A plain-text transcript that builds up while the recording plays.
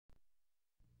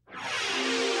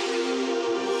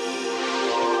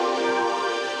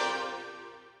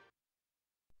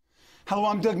Hello,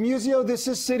 I'm Doug Musio. This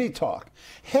is City Talk.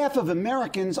 Half of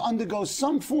Americans undergo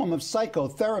some form of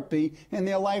psychotherapy in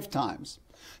their lifetimes.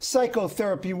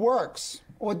 Psychotherapy works,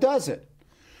 or does it?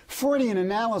 Freudian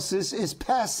analysis is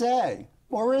passé,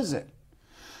 or is it?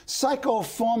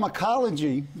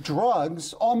 Psychopharmacology,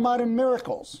 drugs, are modern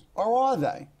miracles, or are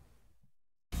they?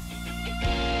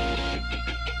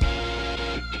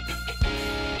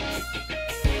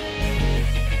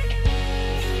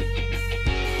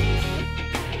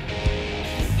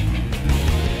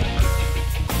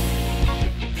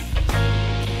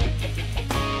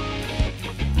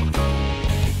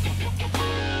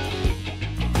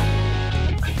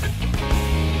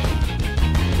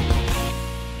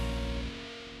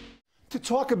 To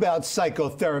talk about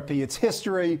psychotherapy, its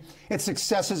history, its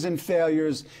successes and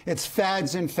failures, its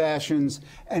fads and fashions,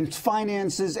 and its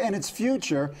finances and its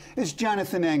future is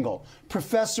Jonathan Engel,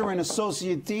 professor and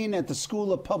associate dean at the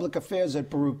School of Public Affairs at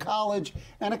Baruch College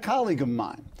and a colleague of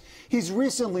mine. He's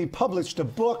recently published a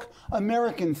book,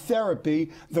 American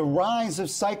Therapy, The Rise of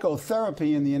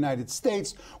Psychotherapy in the United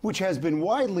States, which has been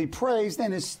widely praised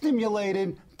and has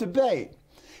stimulated debate.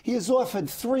 He has authored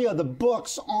 3 other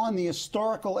books on the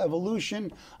historical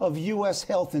evolution of U.S.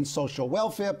 health and social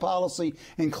welfare policy,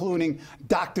 including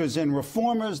Doctors and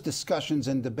Reformers, Discussions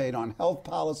and Debate on Health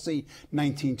Policy,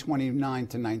 1929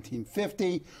 to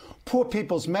 1950, Poor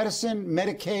People's Medicine,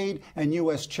 Medicaid and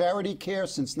U.S. Charity Care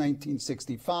since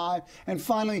 1965, and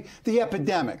finally, The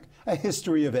Epidemic, A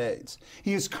History of AIDS.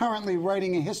 He is currently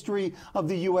writing a history of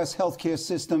the U.S. healthcare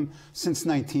system since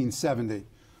 1970.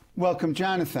 Welcome,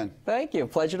 Jonathan. Thank you.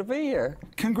 Pleasure to be here.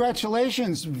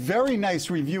 Congratulations. Very nice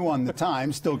review on the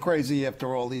Times. Still crazy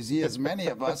after all these years, many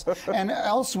of us, and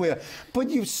elsewhere. But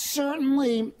you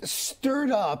certainly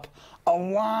stirred up a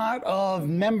lot of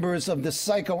members of the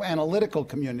psychoanalytical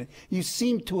community. You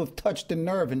seem to have touched a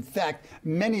nerve. In fact,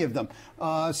 many of them.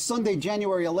 Sunday,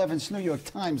 January 11th, New York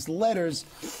Times letters.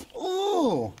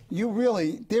 Ooh, they're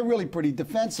really pretty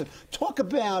defensive. Talk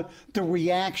about the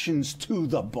reactions to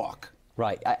the book.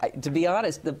 Right. To be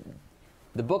honest,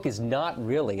 the book is not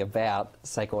really about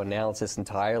psychoanalysis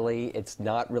entirely. It's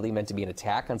not really meant to be an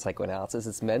attack on psychoanalysis.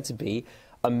 It's meant to be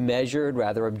a measured,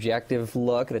 rather objective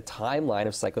look at a timeline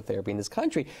of psychotherapy in this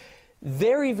country.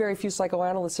 Very, very few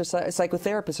psychoanalysts or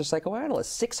psychotherapists or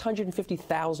psychoanalysts.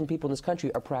 650,000 people in this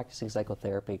country are practicing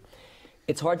psychotherapy.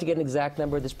 It's hard to get an exact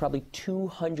number. There's probably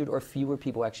 200 or fewer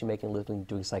people actually making a living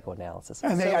doing psychoanalysis.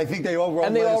 And I think they all wrote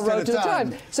to the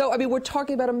Times. So, I mean, we're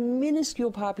talking about a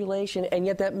minuscule population, and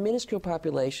yet that minuscule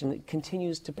population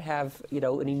continues to have,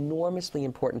 an enormously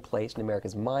important place in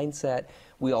America's mindset.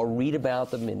 We all read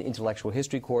about them in intellectual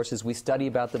history courses. We study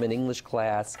about them in English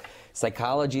class.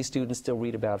 Psychology students still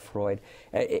read about Freud.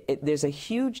 There's a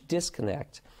huge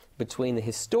disconnect between the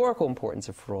historical importance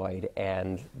of Freud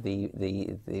and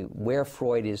where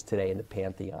Freud is today in the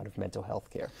pantheon of mental health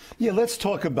care. Yeah, let's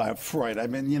talk about Freud. I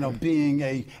mean, being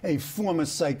a former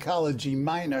psychology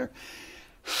minor,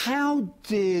 how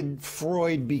did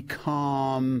Freud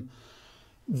become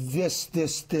this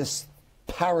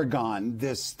paragon,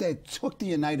 that took the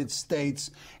United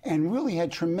States and really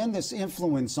had tremendous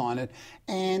influence on it?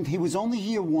 And he was only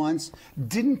here once,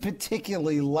 didn't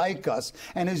particularly like us.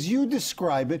 And as you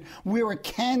describe it, we're a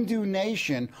can-do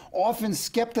nation, often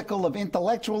skeptical of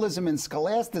intellectualism and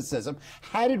scholasticism.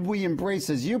 How did we embrace,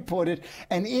 as you put it,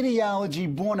 an ideology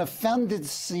born of fin de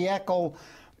siècle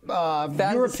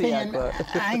European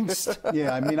angst?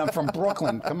 Yeah, I mean, I'm from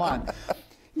Brooklyn. Come on.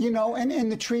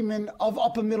 And the treatment of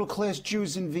upper-middle-class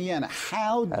Jews in Vienna.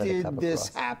 How did this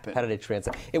happen? How did it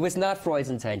translate? It was not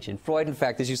Freud's intention. Freud, in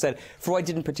fact, as you said, Freud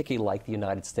didn't particularly like the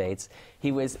United States.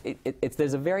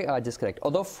 There's a very odd disconnect.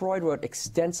 Although Freud wrote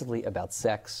extensively about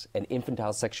sex and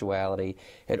infantile sexuality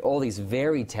and all these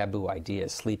very taboo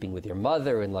ideas, sleeping with your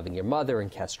mother and loving your mother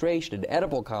and castration and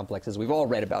Oedipal complexes, we've all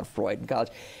read about Freud in college.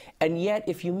 And yet,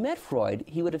 if you met Freud,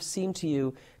 he would have seemed to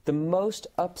you the most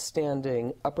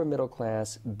upstanding,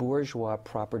 upper-middle-class, bourgeois,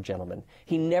 proper gentleman.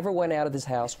 He never went out of his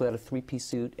house without a 3-piece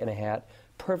suit and a hat,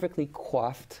 perfectly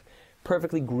coiffed,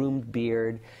 perfectly groomed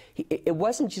beard. It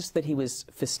wasn't just that he was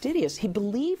fastidious. He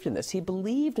believed in this. He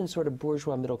believed in sort of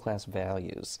bourgeois middle-class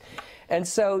values. And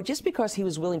so just because he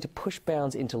was willing to push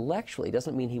bounds intellectually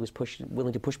doesn't mean he was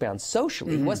willing to push bounds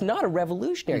socially. He was not a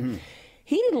revolutionary.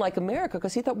 He didn't like America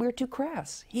because he thought we were too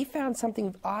crass. He found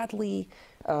something oddly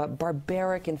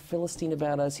barbaric and Philistine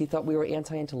about us. He thought we were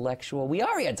anti-intellectual. We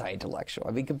are anti-intellectual.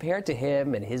 I mean, compared to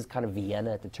him and his kind of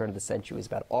Vienna at the turn of the century was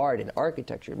about art and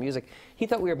architecture and music, he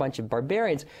thought we were a bunch of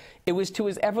barbarians. It was to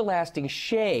his everlasting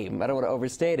shame, I don't want to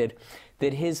overstate it,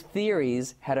 that his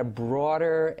theories had a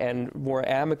broader and more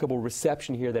amicable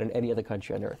reception here than in any other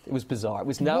country on earth. It was bizarre. It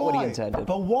was not what he intended.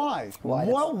 But why? Why?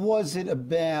 What was it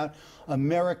about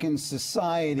American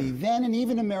society then and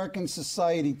even American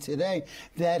society today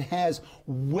that has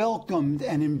welcomed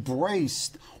and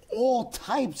embraced all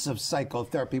types of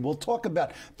psychotherapy? We'll talk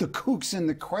about the kooks and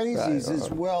the crazies as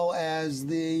well as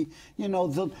the,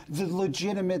 the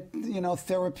legitimate,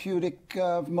 therapeutic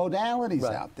modalities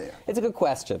out there. It's a good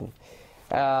question.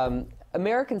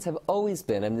 Americans have always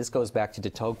been, and this goes back to de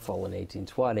Tocqueville in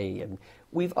 1820, and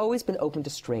we've always been open to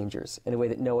strangers in a way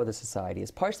that no other society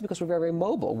is, partially because we're very, very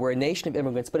mobile. We're a nation of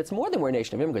immigrants, but it's more than we're a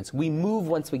nation of immigrants. We move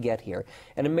once we get here.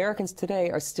 And Americans today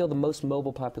are still the most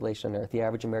mobile population on earth. The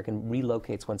average American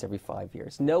relocates once every 5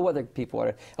 years. No other people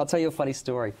are. I'll tell you a funny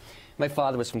story. My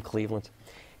father was from Cleveland.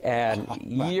 And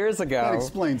years ago, that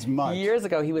explains much. Years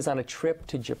ago, he was on a trip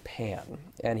to Japan,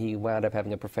 and he wound up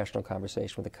having a professional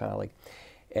conversation with a colleague.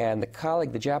 And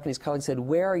the Japanese colleague said,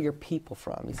 "Where are your people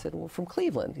from?" He said, "Well, from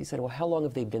Cleveland." He said, "Well, how long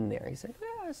have they been there?" He said,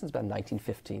 "Well, since about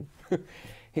 1915.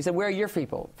 He said, "Where are your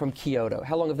people?" "From Kyoto."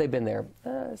 "How long have they been there?"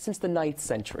 "Since the 9th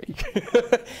century."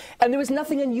 And there was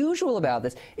nothing unusual about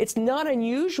this. It's not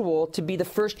unusual to be the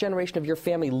first generation of your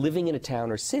family living in a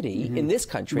town or city in this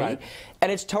country. Right.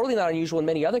 And it's totally not unusual in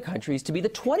many other countries to be the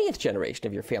 20th generation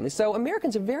of your family. So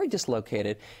Americans are very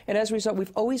dislocated. And as a result,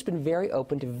 we've always been very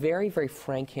open to very, very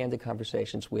frank-handed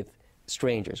conversations with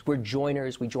strangers. We're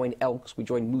joiners. We join elks. We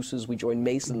join mooses. We join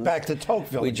masons. Back to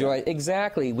Tocqueville.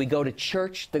 Exactly. We go to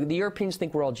church. The Europeans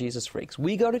think we're all Jesus freaks.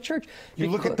 We go to church. You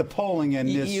look at the polling and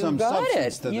there's some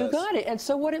substance to this. You got it. And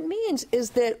so what it means is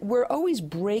that we're always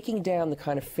breaking down the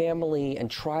kind of family and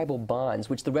tribal bonds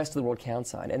which the rest of the world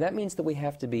counts on. And that means that we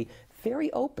have to be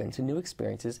very open to new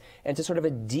experiences and to sort of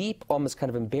a deep, almost kind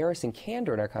of embarrassing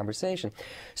candor in our conversation.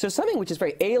 So something which is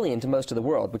very alien to most of the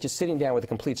world, which is sitting down with a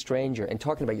complete stranger and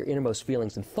talking about your innermost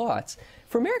feelings and thoughts,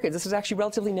 for Americans, this is actually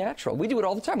relatively natural. We do it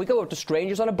all the time. We go up to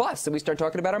strangers on a bus and we start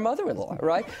talking about our mother-in-law,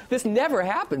 right? This never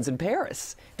happens in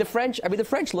Paris. The French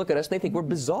look at us and they think we're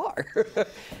bizarre.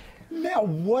 Now,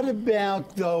 what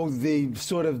about, though, the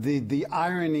sort of the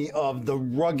irony of the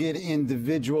rugged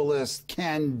individualist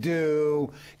can-do,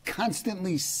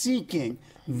 constantly seeking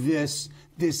this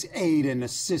aid and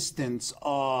assistance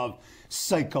of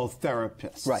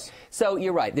psychotherapists? Right. So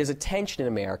you're right. There's a tension in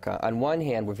America. On one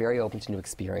hand, we're very open to new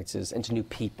experiences and to new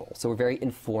people. So we're very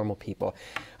informal people.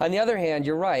 On the other hand,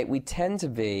 you're right. We tend to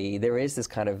be, there is this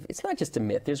kind of, it's not just a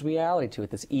myth, there's reality to it,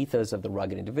 this ethos of the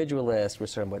rugged individualist. We're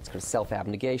sort of what's called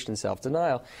self-abnegation,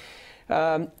 self-denial.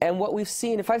 And what we've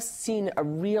seen, if I've seen a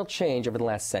real change over the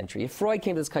last century, if Freud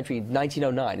came to this country in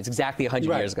 1909, it's exactly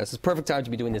 100 years ago, so it's the perfect time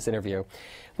to be doing this interview.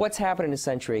 What's happened in a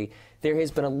century? There has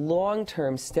been a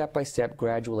long-term, step-by-step,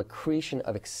 gradual accretion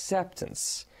of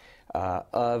acceptance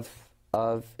of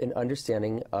an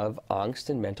understanding of angst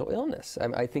and mental illness.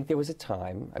 I think there was a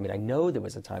time, I know there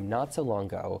was a time not so long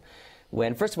ago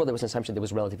when, first of all, there was an assumption there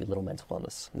was relatively little mental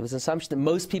illness. There was an assumption that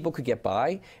most people could get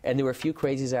by, and there were a few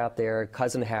crazies out there.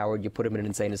 Cousin Howard, you put him in an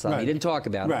insane asylum. You didn't talk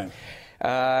about it.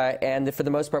 And for the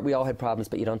most part, we all had problems,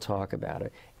 but you don't talk about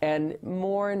it. And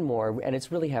more, and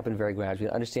it's really happened very gradually,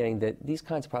 understanding that these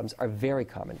kinds of problems are very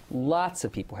common. Lots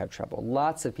of people have trouble.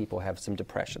 Lots of people have some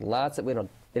depression.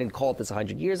 They didn't call it this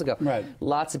 100 years ago.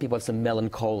 Lots of people have some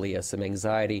melancholia, some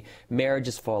anxiety.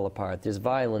 Marriages fall apart. There's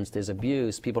violence. There's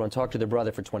abuse. People don't talk to their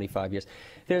brother for 25 years.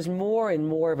 There's more and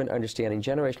more of an understanding,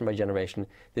 generation by generation,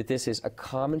 that this is a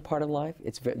common part of life.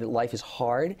 That life is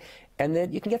hard, and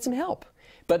that you can get some help.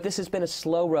 But this has been a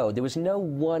slow road. There was no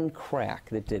one crack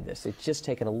that did this. It's just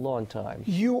taken a long time.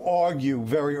 You argue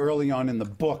very early on in the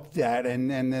book that,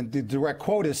 and the direct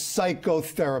quote is,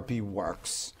 psychotherapy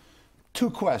works. Two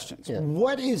questions.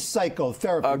 What is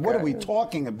psychotherapy? What are we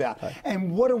talking about?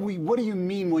 And what do you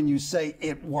mean when you say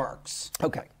it works?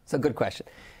 Okay, so good question.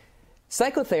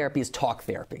 Psychotherapy is talk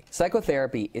therapy.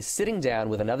 Psychotherapy is sitting down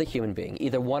with another human being,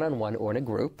 either one-on-one or in a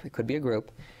group, it could be a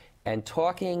group, and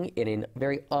talking in a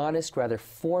very honest, rather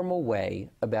formal way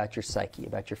about your psyche,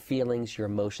 about your feelings, your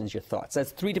emotions, your thoughts.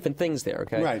 That's three different things there,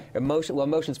 okay?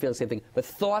 Emotions feel the same thing, but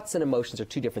thoughts and emotions are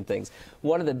two different things.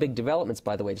 One of the big developments,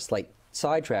 by the way, just like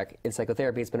sidetrack in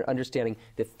psychotherapy, has been understanding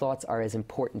that thoughts are as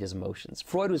important as emotions.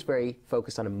 Freud was very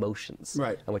focused on emotions,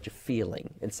 on what you're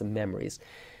feeling and some memories.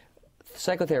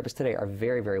 psychotherapists today are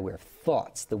very, very aware of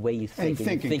thoughts, the way you think, and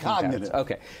thinking cognitive. Patterns.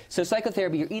 Okay, so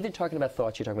psychotherapy, you're either talking about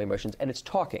thoughts, you're talking about emotions, and it's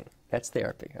talking. That's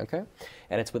therapy, okay?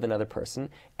 And it's with another person.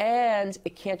 And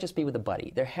it can't just be with a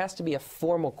buddy. There has to be a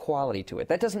formal quality to it.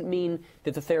 That doesn't mean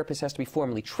that the therapist has to be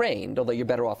formally trained, although you're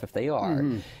better off if they are.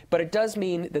 But it does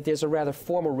mean that there's a rather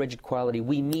formal, rigid quality.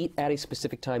 We meet at a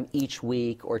specific time each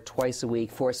week or twice a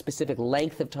week for a specific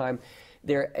length of time.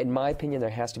 There, in my opinion,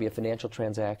 there has to be a financial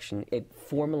transaction. It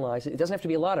formalizes, it doesn't have to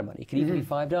be a lot of money. It could even be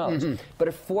 $5. But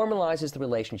it formalizes the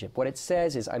relationship. What it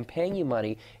says is, I'm paying you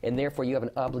money, and therefore you have an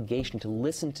obligation to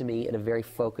listen to me in a very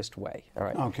focused way. All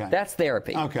right? Okay. That's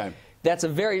therapy. Okay. That's a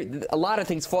lot of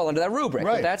things fall under that rubric.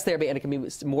 Right. But that's therapy, and it can be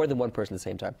more than one person at the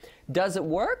same time. Does it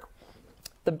work?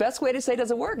 The best way to say does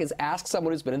it work is ask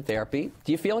someone who's been in therapy,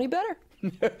 do you feel any better?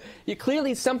 You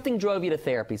clearly, something drove you to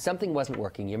therapy. Something wasn't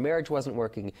working. Your marriage wasn't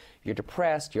working. You're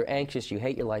depressed. You're anxious. You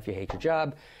hate your life. You hate your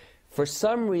job. For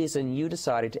some reason, you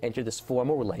decided to enter this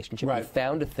formal relationship. Right. You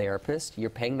found a therapist. You're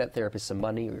paying that therapist some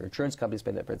money, or your insurance company's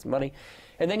paying that person some money.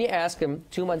 And then you ask him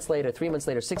 2 months later, 3 months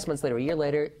later, 6 months later, a year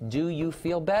later, do you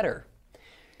feel better?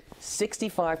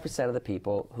 65% of the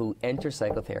people who enter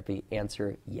psychotherapy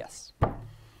answer yes.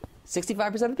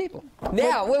 65% of the people.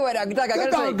 Now, wait, Doug, I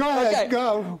gotta say. Go ahead,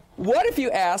 go. What if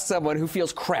you ask someone who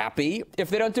feels crappy if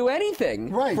they don't do anything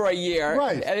for a year?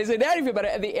 Right. And they say, now do you feel better?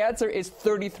 And the answer is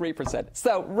 33%.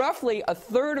 So roughly a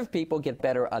third of people get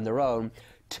better on their own.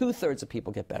 2/3 of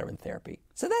people get better in therapy.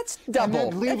 So that's double.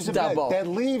 And that leaves double. That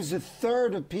leaves a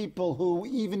third of people who,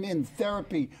 even in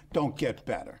therapy, don't get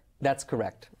better. That's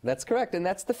correct. That's correct. And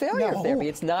that's the failure of therapy.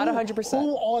 It's not 100%.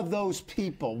 Who are those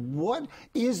people? What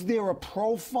is there a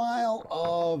profile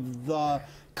of the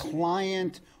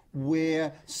client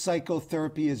where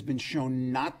psychotherapy has been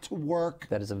shown not to work?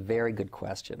 That is a very good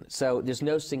question. So there's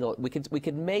no single, we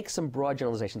could make some broad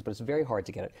generalizations, but it's very hard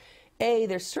to get it.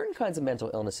 There's certain kinds of mental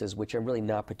illnesses which are really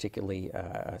not particularly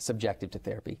subjective to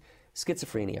therapy.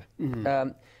 Schizophrenia.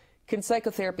 Can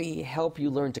psychotherapy help you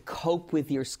learn to cope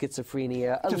with your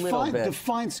schizophrenia a little bit?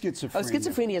 Define schizophrenia.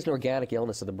 Schizophrenia is an organic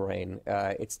illness of the brain.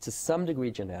 It's to some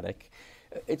degree genetic.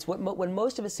 It's when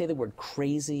most of us say the word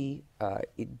crazy,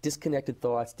 disconnected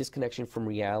thoughts, disconnection from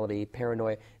reality,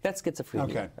 paranoia, that's schizophrenia.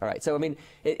 Okay. All right. So, I mean,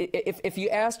 if you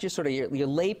asked your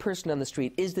lay person on the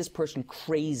street, is this person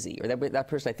crazy? Or that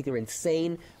person, I think they're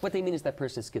insane, what they mean is that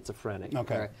person is schizophrenic.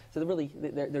 Okay. Right? So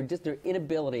their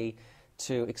inability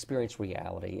to experience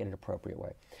reality in an appropriate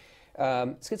way.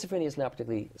 Schizophrenia is not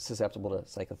particularly susceptible to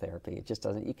psychotherapy. It just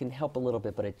doesn't. You can help a little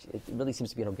bit, but it really seems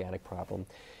to be an organic problem.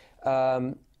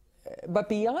 But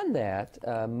beyond that,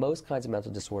 most kinds of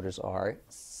mental disorders are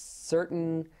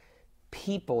certain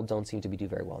people don't seem to do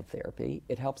very well in therapy.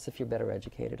 It helps if you're better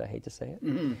educated, I hate to say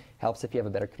it. Helps if you have a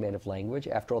better command of language.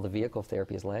 After all, the vehicle of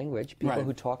therapy is language. People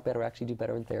who talk better actually do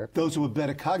better in therapy. Those who are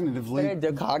better cognitively.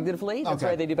 They're cognitively, that's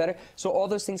right, they do better. So all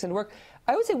those things can work.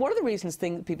 I would say one of the reasons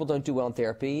people don't do well in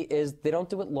therapy is they don't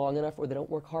do it long enough or they don't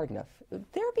work hard enough.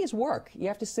 Therapy is work. You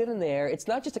have to sit in there. It's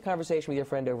not just a conversation with your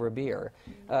friend over a beer.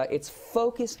 It's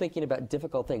focused thinking about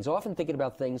difficult things, often thinking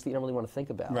about things that you don't really want to think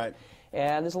about. Right.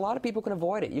 And there's a lot of people who can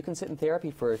avoid it. You can sit in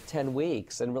therapy for 10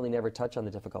 weeks and really never touch on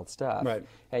the difficult stuff. Right.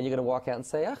 And you're going to walk out and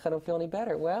say, ugh, I don't feel any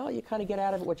better. Well, you kind of get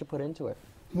out of it what you put into it.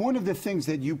 One of the things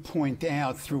that you point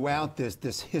out throughout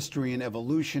this history and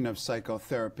evolution of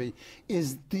psychotherapy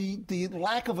is the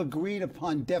lack of agreed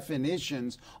upon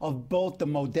definitions of both the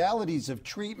modalities of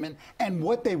treatment and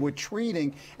what they were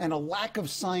treating, and a lack of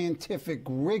scientific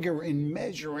rigor in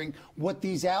measuring what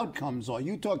these outcomes are.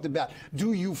 You talked about,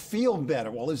 do you feel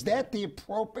better? Well, is that the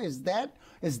appropriate,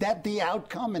 is that the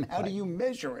outcome, and how do you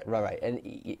measure it? Right. And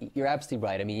you're absolutely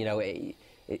right. I mean, you know,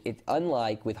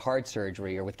 unlike with heart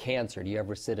surgery or with cancer, do you have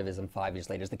recidivism 5 years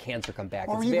later? Does the cancer come back?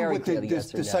 Or it's even very with clear the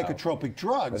yes or no. psychotropic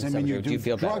drugs. I mean, you do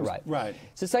feel drugs, better, right?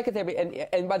 So psychotherapy,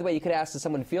 and by the way, you could ask, does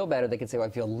someone feel better? They could say, well,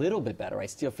 I feel a little bit better. I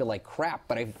still feel like crap,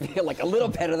 but I feel like a little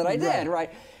better than I did, right?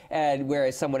 And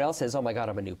whereas someone else says, oh my God,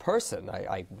 I'm a new person.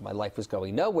 My life was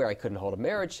going nowhere. I couldn't hold a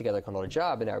marriage together. I couldn't hold a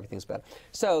job, and now everything's better.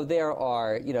 So there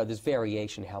are, there's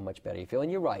variation in how much better you feel.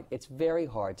 And you're right. It's very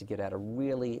hard to get at a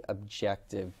really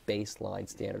objective baseline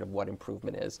standard of what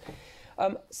improvement is.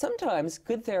 Sometimes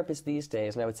good therapists these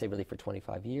days, and I would say really for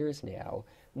 25 years now,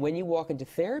 when you walk into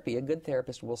therapy, a good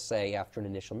therapist will say after an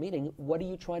initial meeting, what are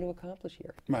you trying to accomplish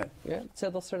here? Right. Yeah. So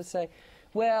they'll sort of say,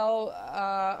 Well,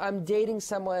 I'm dating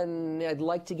someone, I'd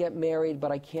like to get married,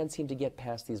 but I can't seem to get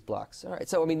past these blocks. All right,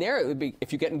 so I mean, there it would be,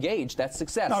 if you get engaged, that's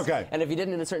success. Okay. And if you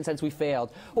didn't, in a certain sense, we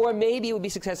failed. Or maybe it would be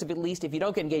success if at least if you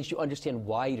don't get engaged, you understand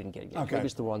why you didn't get engaged. Okay. Maybe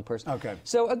it's the wrong person. Okay.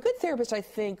 So a good therapist, I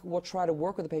think, will try to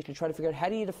work with the patient and try to figure out, how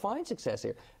do you define success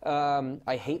here?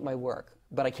 I hate my work,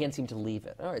 but I can't seem to leave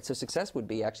it. All right, so success would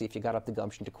be actually if you got up the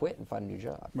gumption to quit and find a new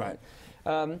job. Right.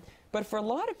 But for a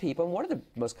lot of people, and one of the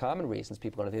most common reasons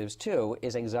people go to theaters too,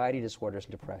 is anxiety disorders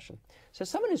and depression. So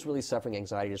someone who's really suffering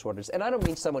anxiety disorders, and I don't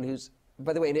mean someone who's,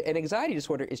 by the way, an anxiety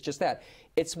disorder is just that.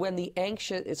 It's when the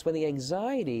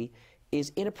anxiety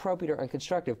is inappropriate or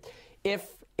unconstructive.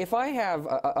 If I have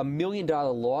a $1 million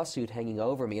lawsuit hanging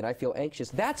over me and I feel anxious,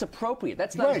 that's appropriate.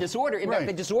 That's not a disorder. In fact,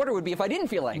 the disorder would be if I didn't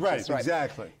feel anxious. Right,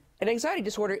 exactly. An anxiety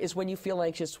disorder is when you feel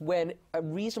anxious when a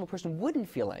reasonable person wouldn't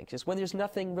feel anxious, when there's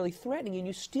nothing really threatening and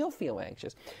you still feel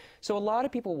anxious. So a lot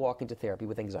of people walk into therapy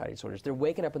with anxiety disorders. They're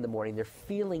waking up in the morning, they're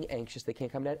feeling anxious, they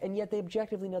can't come down, and yet they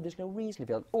objectively know there's no reason to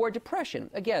feel it. Or depression.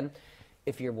 Again,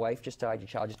 if your wife just died, your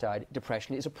child just died,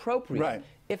 depression is appropriate. Right.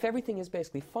 If everything is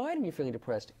basically fine and you're feeling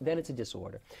depressed, then it's a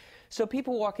disorder. So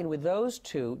people walk in with those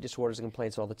two disorders and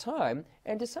complaints all the time,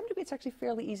 and to some degree it's actually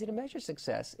fairly easy to measure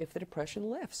success if the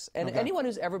depression lifts. And anyone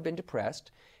who's ever been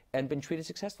depressed and been treated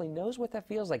successfully knows what that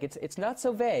feels like. It's not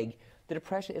so vague. The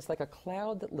depression is like a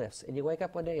cloud that lifts, and you wake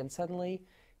up one day and suddenly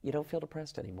you don't feel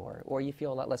depressed anymore, or you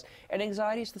feel a lot less. And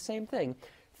anxiety is the same thing.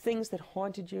 Things that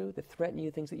haunted you, that threaten you,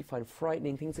 things that you find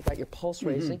frightening, things that got your pulse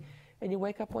racing, and you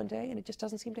wake up one day and it just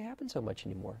doesn't seem to happen so much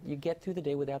anymore. You get through the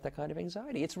day without that kind of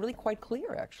anxiety. It's really quite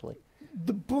clear, actually.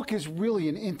 The book is really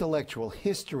an intellectual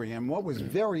history, and what was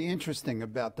very interesting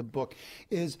about the book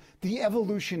is the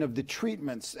evolution of the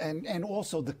treatments and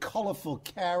also the colorful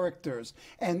characters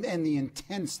and the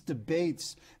intense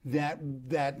debates that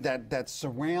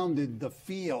surrounded the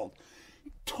field.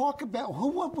 Talk about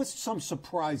what was some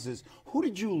surprises? Who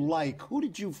did you like? Who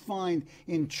did you find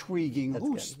intriguing?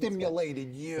 Who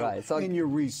stimulated you in your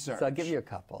research? So I'll give you a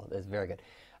couple. That's very good.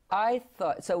 I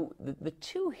thought, so the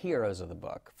two heroes of the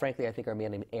book, frankly, I think are a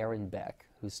man named Aaron Beck,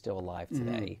 who's still alive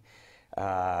today,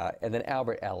 and then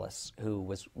Albert Ellis, who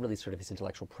was really sort of his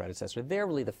intellectual predecessor. They're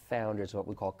really the founders of what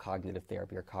we call cognitive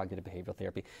therapy or cognitive behavioral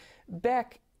therapy.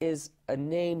 Beck is a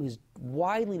name who's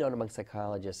widely known among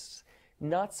psychologists,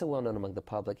 not so well known among the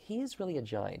public. He is really a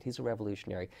giant. He's a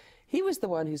revolutionary. He was the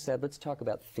one who said, let's talk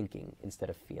about thinking instead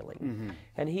of feeling.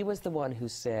 And he was the one who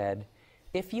said,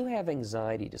 if you have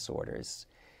anxiety disorders,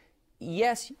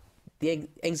 yes, the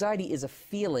anxiety is a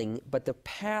feeling, but the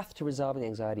path to resolving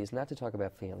anxiety is not to talk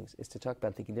about feelings, it's to talk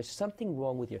about thinking. There's something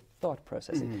wrong with your thought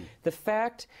processing. The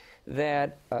fact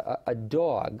that a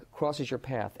dog crosses your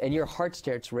path and your heart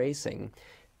starts racing,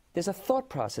 there's a thought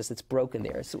process that's broken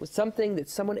there. So it's something that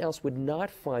someone else would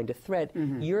not find a threat,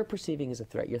 you're perceiving as a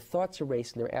threat. Your thoughts are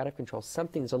racing, they're out of control.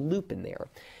 There's a loop in there.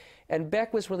 And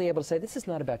Beck was really able to say, this is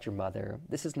not about your mother.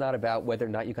 This is not about whether or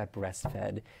not you got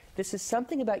breastfed. This is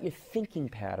something about your thinking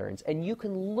patterns, and you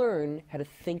can learn how to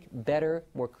think better,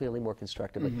 more clearly, more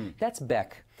constructively. That's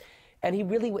Beck. And he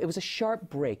really, it was a sharp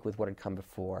break with what had come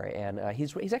before. And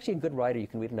he's actually a good writer. You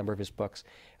can read a number of his books.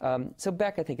 So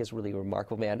Beck, I think, is really a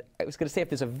remarkable man. I was going to say, if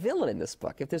there's a villain in this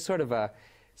book, if there's sort of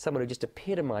someone who just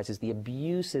epitomizes the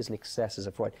abuses and excesses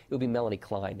of Freud, it would be Melanie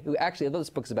Klein, who actually, although this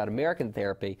book's about American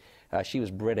therapy, she was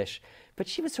British, but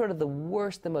she was sort of the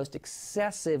worst, the most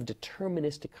excessive,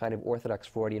 deterministic kind of orthodox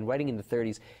Freudian, writing in the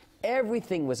 30s.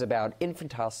 Everything was about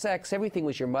infantile sex, everything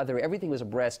was your mother, everything was a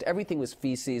breast, everything was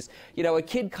feces. You know, a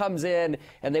kid comes in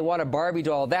and they want a Barbie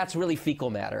doll, that's really fecal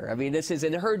matter. I mean, this is,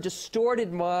 in her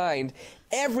distorted mind,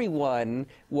 everyone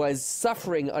was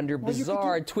suffering under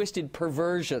bizarre, twisted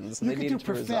perversions. You could do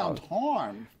profound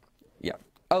harm. Yeah.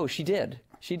 Oh, she did.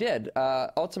 She did.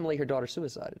 Ultimately, her daughter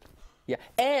suicided. Yeah.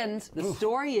 And the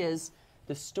story is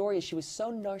she was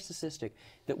so narcissistic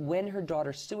that when her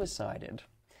daughter suicided,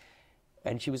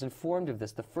 and she was informed of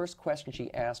this, the first question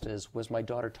she asked is, was my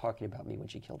daughter talking about me when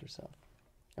she killed herself?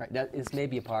 All right, now, this may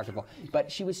be apocryphal,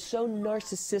 but she was so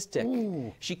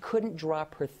narcissistic, she couldn't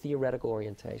drop her theoretical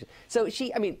orientation. So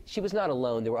she was not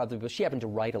alone. There were other people. She happened to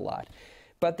write a lot.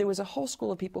 But there was a whole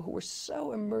school of people who were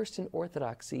so immersed in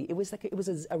orthodoxy, it was like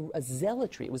a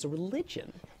zealotry, it was a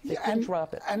religion. They couldn't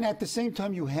drop it. And at the same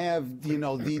time, you have, you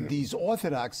know, these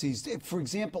orthodoxies. For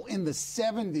example, in the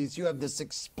 70s, you have this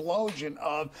explosion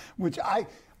of, which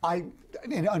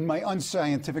in my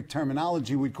unscientific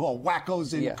terminology, we'd call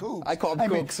wackos and kooks. I call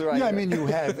them kooks, right. Yeah, I mean, you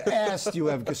have AST, you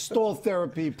have Gestalt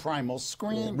therapy, primal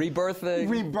scream.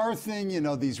 Rebirthing, you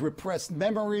know, these repressed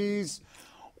memories.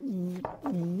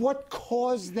 What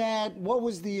caused that? What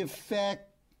was the effect?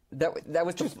 That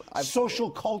was social,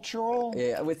 cultural.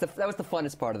 Yeah, that was the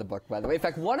funnest part of the book, by the way. In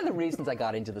fact, one of the reasons I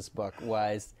got into this book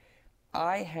was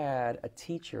I had a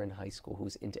teacher in high school who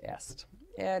was into est,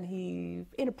 and he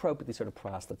inappropriately sort of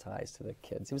proselytized to the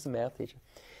kids. He was a math teacher.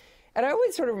 And I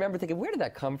always sort of remember thinking, where did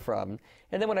that come from?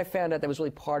 And then when I found out that was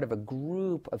really part of a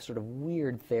group of sort of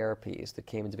weird therapies that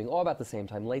came into being all about the same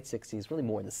time, late 60s, really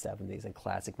more in the 70s, and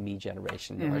classic me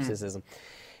generation narcissism.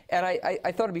 And I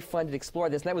thought it'd be fun to explore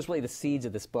this, and that was really the seeds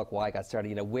of this book, why I got started.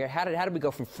 You know, how did we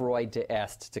go from Freud to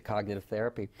est to cognitive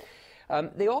therapy?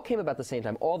 They all came about the same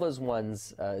time. All those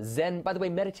ones, Zen, by the way,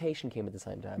 meditation came at the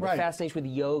same time. Right. The fascination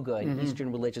with yoga and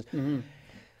Eastern religions.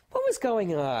 What was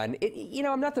going on? You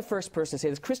know, I'm not the first person to say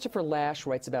this. Christopher Lasch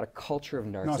writes about a culture of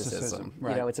narcissism.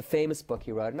 Right. You know, it's a famous book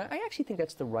he wrote, and I actually think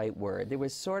that's the right word. There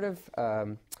was sort of,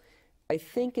 I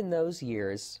think in those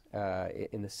years,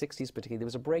 in the 60s particularly, there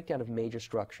was a breakdown of major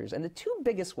structures. And the two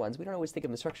biggest ones, we don't always think of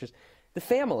them as structures, the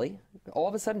family, all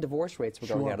of a sudden divorce rates were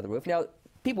going out of the roof. Now,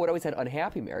 people had always had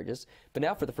unhappy marriages, but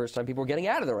now for the first time people were getting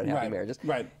out of their unhappy marriages.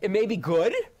 Right. It may be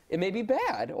good, it may be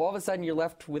bad. All of a sudden you're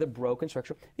left with a broken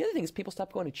structure. The other thing is people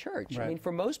stopped going to church. Right. I mean,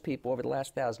 for most people over the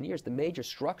last 1,000 years, the major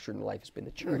structure in life has been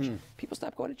the church. People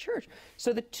stopped going to church.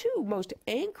 So the two most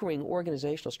anchoring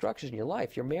organizational structures in your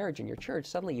life, your marriage and your church,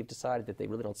 suddenly you've decided that they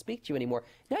really don't speak to you anymore.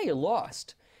 Now you're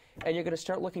lost. And you're going to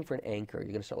start looking for an anchor.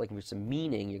 You're going to start looking for some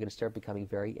meaning. You're going to start becoming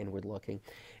very inward-looking.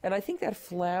 And I think that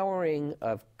flowering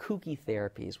of kooky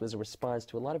therapies was a response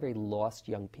to a lot of very lost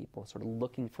young people, sort of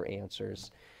looking for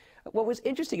answers. What was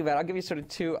interesting about it, I'll give you sort of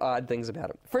two odd things about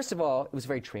it. First of all, it was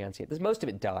very transient. Most of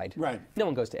it died. Right. No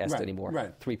one goes to est anymore.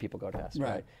 Right. 3 people go to est.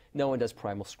 Right. No one does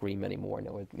primal scream anymore.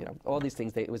 No one, you know, all these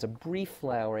things. It was a brief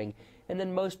flowering, and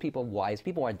then most people, wise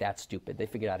people, aren't that stupid. They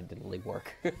figured out it didn't really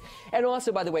work. And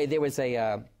also, by the way, there was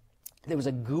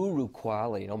a guru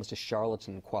quality, almost a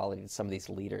charlatan quality to some of these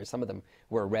leaders. Some of them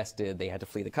were arrested. They had to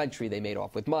flee the country. They made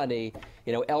off with money.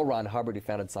 You know, L. Ron Hubbard, who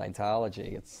founded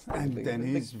Scientology. And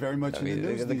he's very much in the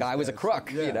news. The guy was a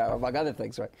crook, yeah. You know, among other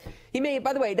things, right? He made,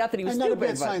 by the way, not that he was and stupid. Not a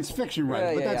bad science fiction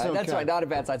writer, but that's okay. That's right, not a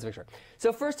bad science fiction.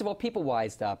 So first of all, people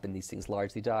wised up and these things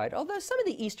largely died. Although some of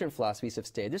the Eastern philosophies have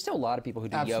stayed. There's still a lot of people who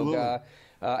do yoga.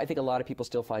 I think a lot of people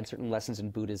still find certain lessons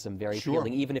in Buddhism very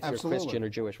appealing, even if you're Christian or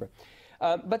Jewish.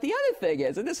 But the other thing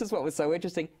is, and this is what was so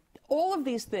interesting, all of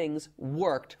these things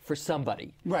worked for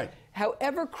somebody. Right.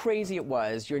 However crazy it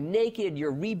was, you're naked,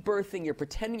 you're rebirthing, you're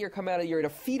pretending you're in a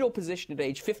fetal position at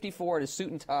age 54 in a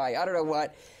suit and tie, I don't know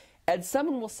what, and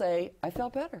someone will say, I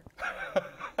felt better.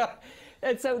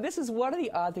 And so this is one of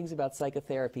the odd things about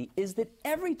psychotherapy, is that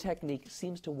every technique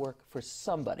seems to work for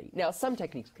somebody. Now, some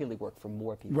techniques clearly work for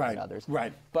more people than others.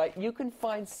 Right. But you can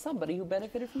find somebody who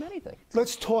benefited from anything.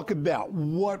 Let's talk about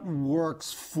what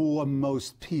works for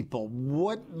most people.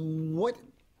 What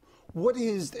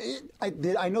is it?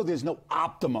 I know there's no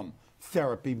optimum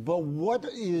therapy, but what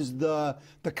is the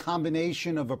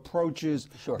combination of approaches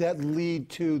that lead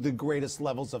to the greatest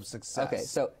levels of success? Okay,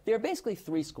 so there are basically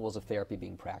 3 schools of therapy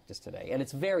being practiced today, and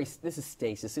this is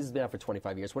stasis. This has been out for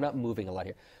 25 years. We're not moving a lot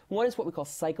here. One is what we call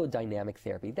psychodynamic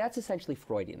therapy. That's essentially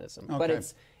Freudianism, but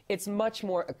it's much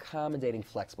more accommodating,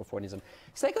 flexible Freudianism.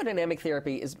 Psychodynamic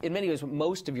therapy is, in many ways, what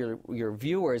most of your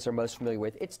viewers are most familiar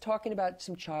with. It's talking about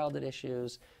some childhood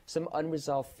issues, some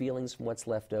unresolved feelings from what's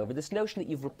left over. This notion that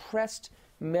you've repressed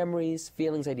memories,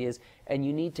 feelings, ideas, and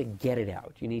you need to get it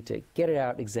out. You need to get it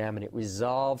out, examine it,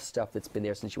 resolve stuff that's been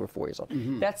there since you were 4 years old.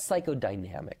 That's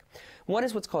psychodynamic. One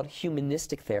is what's called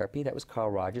humanistic therapy. That was Carl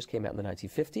Rogers, came out in the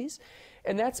 1950s.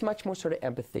 And that's much more sort of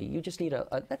empathy. You just need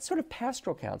that's sort of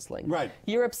pastoral counseling. Right.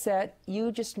 You're upset.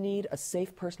 You just need a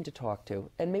safe person to talk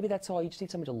to. And maybe that's all. You just need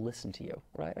someone to listen to you,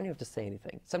 right? I don't even have to say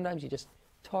anything. Sometimes you just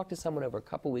talk to someone over a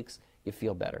couple weeks, you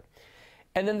feel better.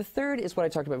 And then the third is what I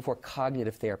talked about before,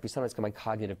 cognitive therapy, sometimes called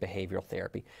cognitive behavioral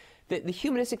therapy. The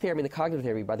humanistic therapy and the cognitive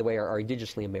therapy, by the way, are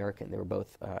indigenously American. They were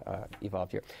both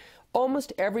evolved here.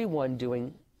 Almost everyone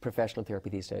doing professional therapy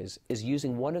these days is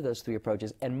using one of those 3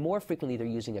 approaches, and more frequently they're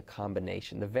using a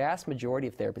combination. The vast majority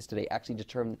of therapists today actually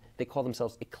they call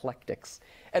themselves eclectics.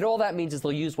 And all that means is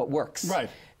they'll use what works.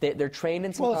 Right. They're trained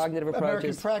in some cognitive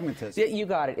approaches. American pragmatism. You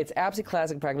got it. It's absolutely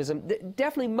classic pragmatism.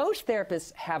 Definitely most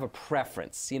therapists have a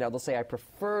preference. You know, they'll say, I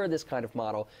prefer this kind of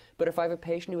model, but if I have a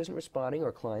patient who isn't responding or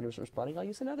a client who isn't responding, I'll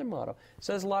use another model.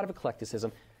 So there's a lot of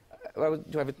eclecticism. Do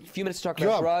I have a few minutes to talk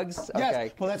about drugs? Yes.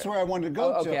 Okay. Well, that's where I wanted to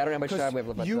go to. Okay, I don't have much time. We have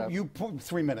about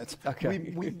 3 minutes.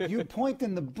 Okay. You point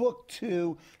in the book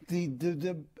to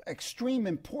the extreme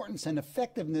importance and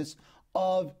effectiveness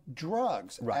of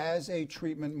drugs as a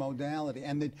treatment modality,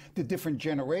 and the different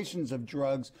generations of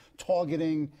drugs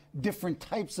targeting different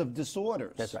types of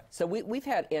disorders. That's right. So we've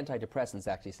had antidepressants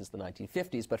actually since the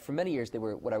 1950s, but for many years they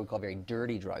were what I would call very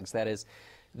dirty drugs. That is,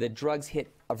 the drugs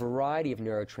hit a variety of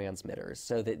neurotransmitters,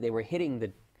 so that they were hitting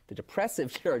the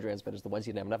depressive neurotransmitters, the ones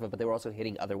you didn't have enough of, but they were also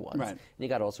hitting other ones. Right. And you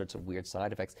got all sorts of weird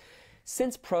side effects.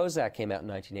 Since Prozac came out in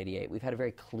 1988, we've had a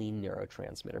very clean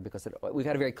neurotransmitter because we've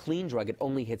had a very clean drug. It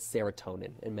only hits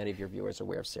serotonin, and many of your viewers are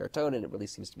aware of serotonin. It really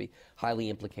seems to be highly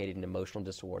implicated in emotional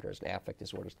disorders and affect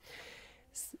disorders.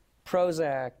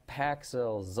 Prozac,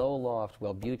 Paxil, Zoloft,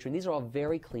 Wellbutrin, these are all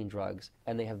very clean drugs,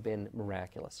 and they have been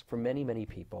miraculous for many, many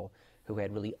people who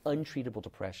had really untreatable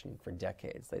depression for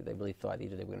decades. They really thought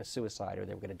either they were going to suicide or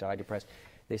they were going to die depressed.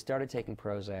 They started taking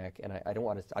Prozac, and I don't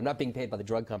want to, I'm not being paid by the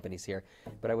drug companies here,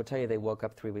 but I would tell you they woke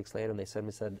up 3 weeks later and they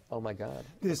suddenly said, oh my God,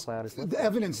 the cloud is lifted. The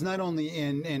evidence not only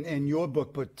in your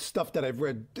book, but stuff that I've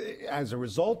read as a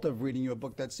result of reading your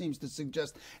book that seems to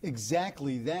suggest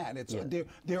exactly that. It's,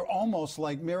 they're almost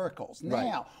like miracles.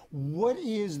 Now, what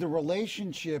is the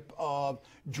relationship of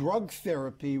drug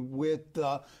therapy with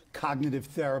cognitive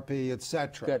therapy,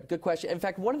 etc.? Good question. In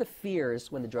fact, one of the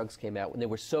fears when the drugs came out, when they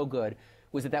were so good,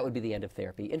 was that would be the end of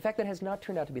therapy. In fact, that has not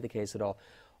turned out to be the case at all.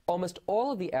 Almost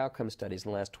all of the outcome studies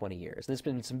in the last 20 years, and there's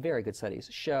been some very good studies,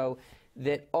 show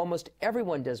that almost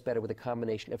everyone does better with a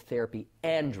combination of therapy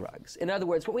and drugs. In other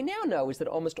words, what we now know is that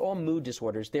almost all mood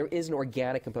disorders, there is an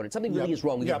organic component. Something really is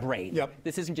wrong with your brain.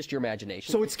 This isn't just your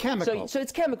imagination. So it's chemical. So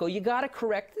it's chemical. You got to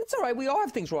correct. It's all right. We all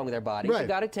have things wrong with our bodies. Right. You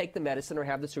got to take the medicine or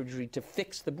have the surgery to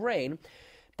fix the brain.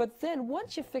 But then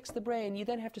once you fix the brain, you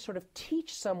then have to sort of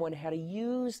teach someone how to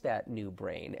use that new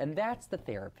brain, and that's the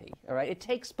therapy, all right? It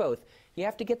takes both. You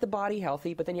have to get the body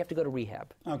healthy, but then you have to go to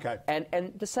rehab. Okay.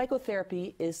 And the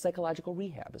psychotherapy is psychological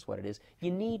rehab is what it is. You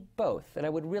need both, and I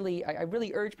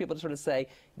really urge people to sort of say,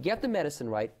 get the medicine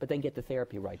right, but then get the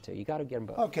therapy right too. You got to get them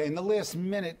both. Okay, in the last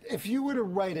minute, if you were to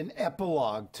write an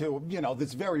epilogue to, you know,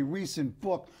 this very recent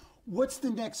book, what's the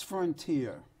next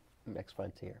frontier? Next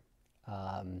frontier.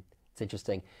 It's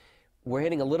interesting. We're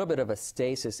hitting a little bit of a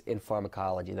stasis in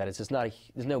pharmacology. That is, there's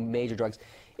no major drugs.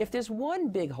 If there's one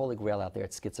big holy grail out there,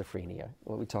 it's schizophrenia,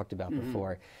 what we talked about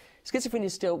before. Schizophrenia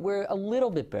is still, we're a little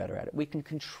bit better at it. We can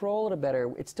control it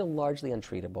better. It's still largely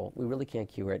untreatable. We really can't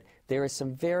cure it. There is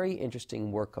some very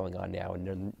interesting work going on now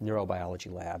in neurobiology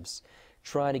labs,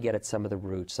 trying to get at some of the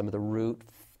root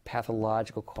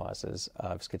pathological causes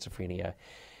of schizophrenia.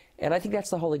 And I think that's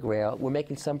the holy grail. We're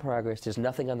making some progress. There's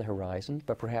nothing on the horizon,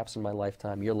 but perhaps in my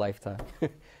lifetime, your lifetime,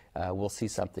 we'll see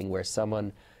something where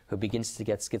someone who begins to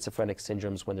get schizophrenic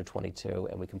syndromes when they're 22,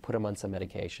 and we can put them on some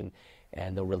medication,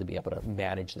 and they'll really be able to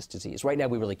manage this disease. Right now,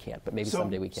 we really can't, but maybe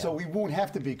someday we can. So we won't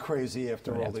have to be crazy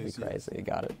after all these years. We won't have to be crazy. You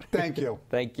got it. Thank you.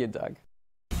 Thank you, Doug.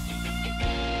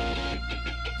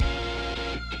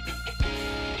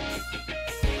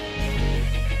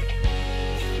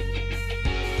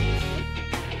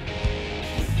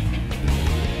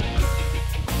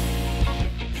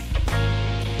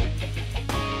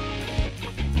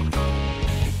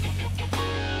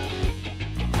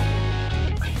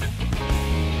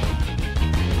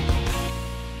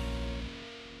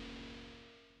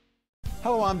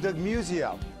 Hello, I'm Doug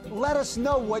Musio. Let us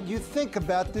know what you think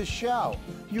about this show.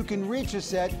 You can reach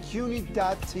us at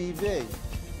CUNY.TV.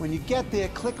 When you get there,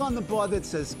 click on the bar that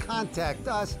says Contact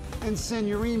Us and send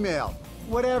your email.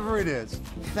 Whatever it is.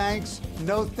 Thanks,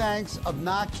 no thanks,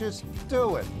 obnoxious,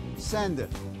 do it. Send it.